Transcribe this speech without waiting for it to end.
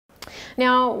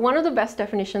Now, one of the best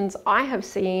definitions I have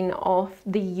seen of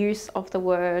the use of the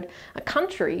word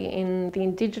country in the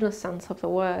Indigenous sense of the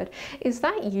word is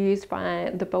that used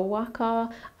by the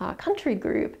Bawaka Country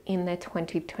Group in their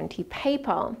 2020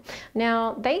 paper.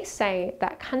 Now, they say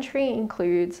that country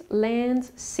includes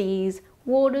lands, seas,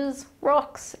 waters,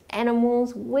 rocks,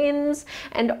 animals, winds,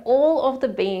 and all of the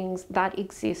beings that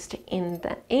exist in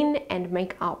and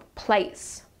make up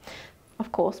place.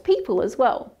 Of course, people as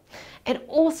well. It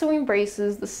also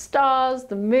embraces the stars,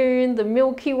 the moon, the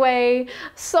Milky Way,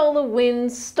 solar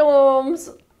winds,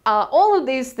 storms, all of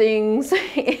these things,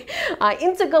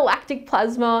 intergalactic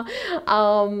plasma,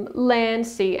 land,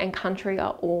 sea, and country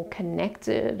are all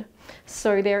connected.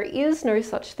 So there is no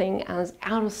such thing as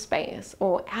out of space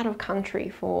or out of country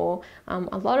for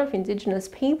a lot of Indigenous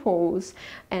peoples,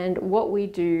 and what we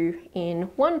do in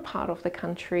one part of the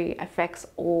country affects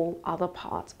all other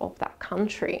parts of that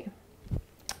country.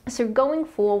 So going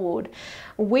forward,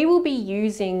 we will be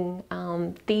using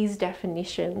these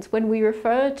definitions when we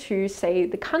refer to, say,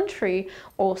 the country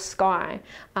or sky.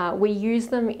 We use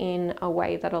them in a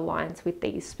way that aligns with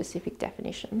these specific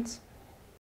definitions.